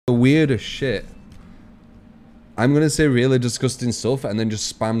the weirdest shit. I'm gonna say really disgusting stuff and then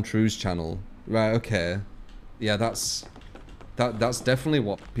just spam True's channel. Right, okay. Yeah, that's definitely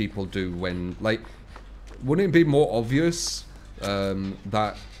what people do when, like, wouldn't it be more obvious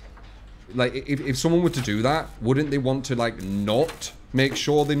that, like, if someone were to do that, wouldn't they want to, like, not make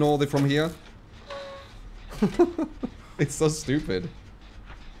sure they know they're from here? It's so stupid.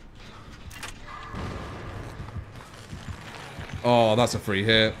 Oh, that's a free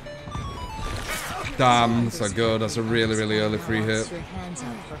hit. Damn, that's so good. That's a really, really early free hit. Your hands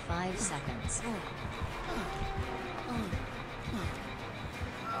up for 5 seconds.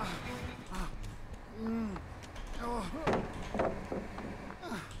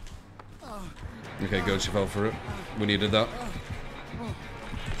 Okay, good. She fell for it. We needed that.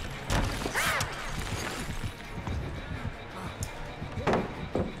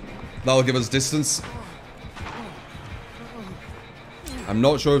 That'll give us distance. I'm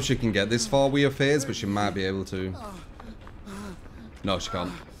not sure if she can get this far with her phase, but she might be able to. No, she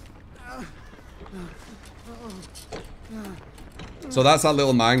can't. So that's that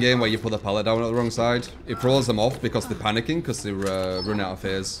little mind game where you put the pallet down at the wrong side. It throws them off because they're panicking because they're running out of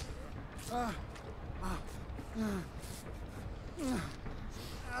phase.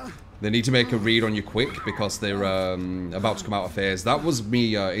 They need to make a read on you quick because they're about to come out of phase. That was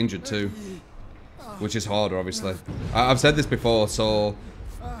me injured too, which is harder, obviously. I've said this before, so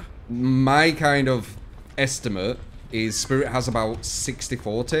my kind of estimate is Spirit has about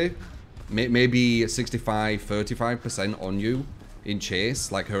 60-40, maybe 65-35% on you in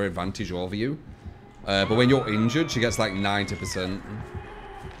chase, like her advantage over you. But when you're injured, she gets like 90%.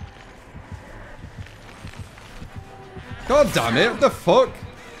 God damn it, what the fuck?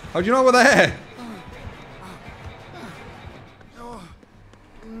 How'd you know we're there?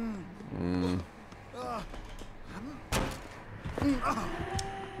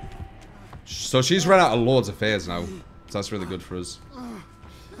 So she's run out of loads of phase now. So that's really good for us.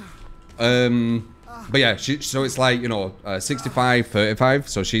 But yeah, so it's like, you know, 65-35.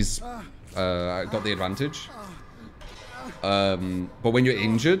 So she's got the advantage. But when you're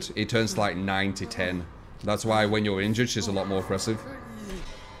injured, it turns to like 90-10. That's why when you're injured, she's a lot more aggressive.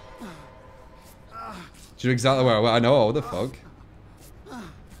 She's exactly where I know. What the fuck?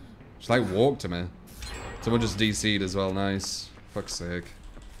 She like walked to me. Someone just DC'd as well. Nice. Fuck's sake.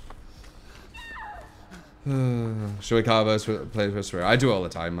 Should we play versus Rare? I do all the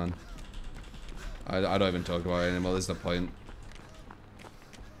time, man. I don't even talk about it anymore. There's no point.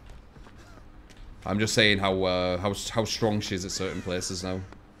 I'm just saying how strong she is at certain places now.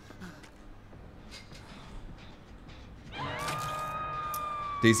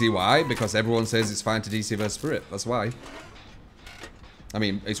 DC why? Because everyone says it's fine to DC versus Spirit. That's why. I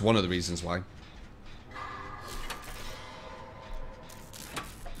mean, it's one of the reasons why.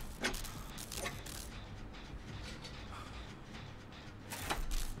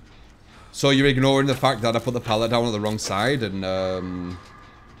 So you're ignoring the fact that I put the pallet down on the wrong side and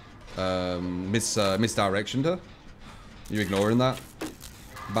misdirectioned her? You're ignoring that?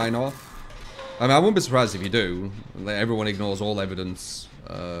 By North? I mean, I wouldn't be surprised if you do. Like, everyone ignores all evidence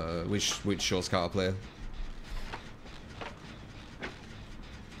which shows counterplay.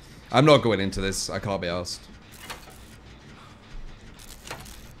 I'm not going into this. I can't be asked.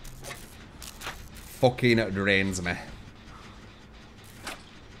 Fucking drains me.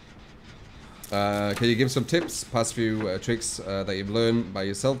 Can you give some tips? Past few tricks that you've learned by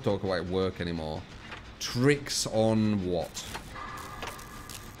yourself. Talk about work anymore. Tricks on what?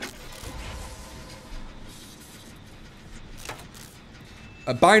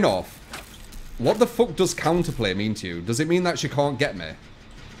 Binoff, what the fuck does counterplay mean to you? Does it mean that she can't get me?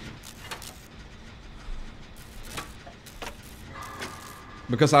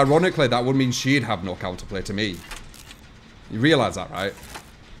 Because ironically, that would mean she'd have no counterplay to me. You realise that, right?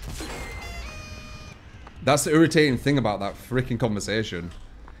 That's the irritating thing about that freaking conversation.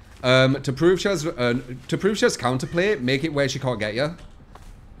 To prove she has counterplay, make it where she can't get you.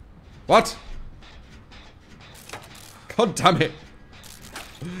 What? God damn it.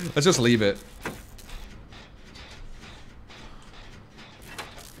 Let's just leave it.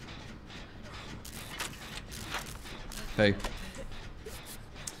 Hey.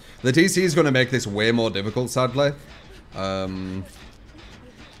 The DC is going to make this way more difficult, sadly.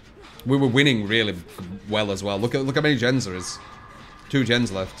 We were winning really well as well. Look how many gens there is. 2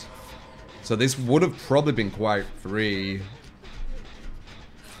 gens left. So this would have probably been quite free.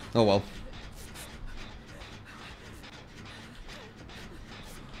 Oh well.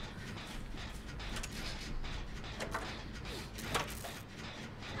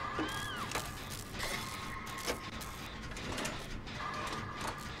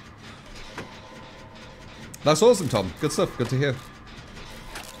 That's awesome, Tom. Good stuff. Good to hear.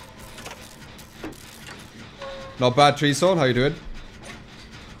 Not bad, Treestone. How you doing?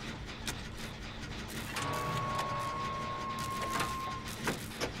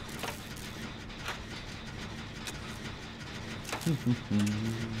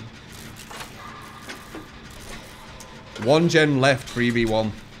 One gen left,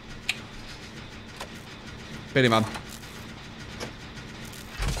 3v1. Pity, man.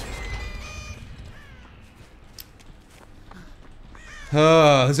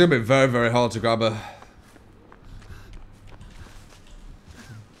 It's gonna be very, very hard to grab her.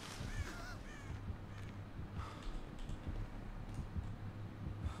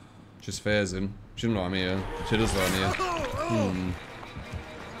 Just phasing. She doesn't know I'm here. She does know I'm here.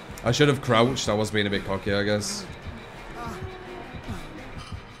 I should have crouched. I was being a bit cocky, I guess.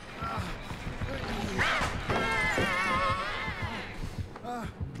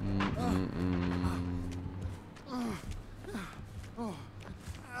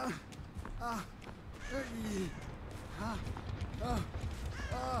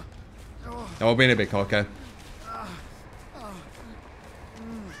 I was being a bit cocky.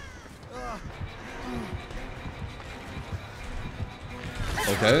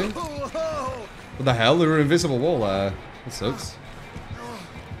 Okay. What the hell? There were an invisible wall there. That sucks.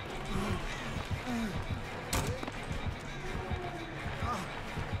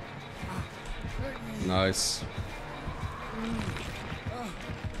 Nice.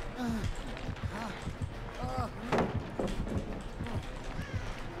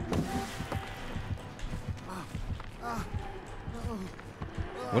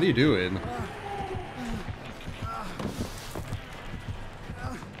 What are you doing?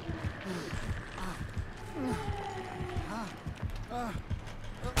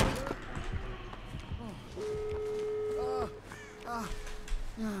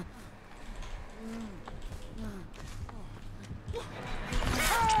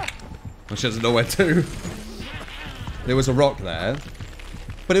 She doesn't know where to. There was a rock there.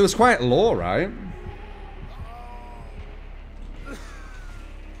 But it was quite low, right?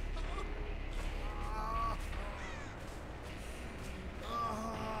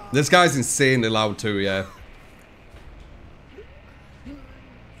 This guy's insanely loud too, yeah.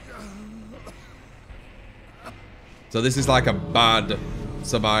 So this is like a bad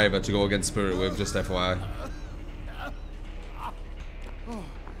survivor to go against Spirit with, just FYI.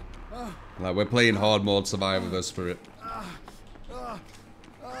 Like, we're playing hard mode survivor versus Spirit.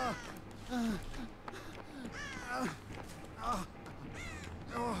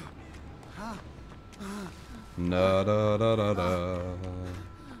 Na da da da da.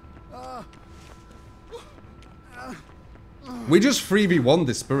 We just 3v1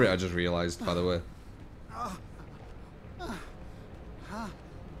 this Spirit, I just realized, by the way.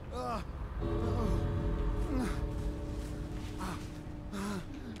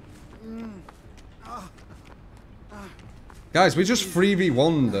 Guys, we just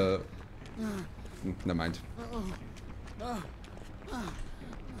 3v1 the... Never mind.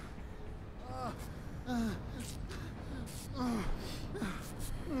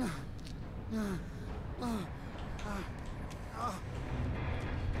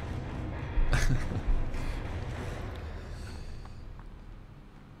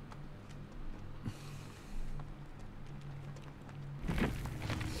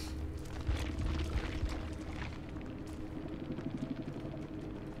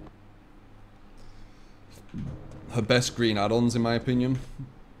 Her best green add-ons, in my opinion.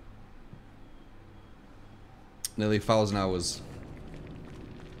 Nearly 1,000 hours.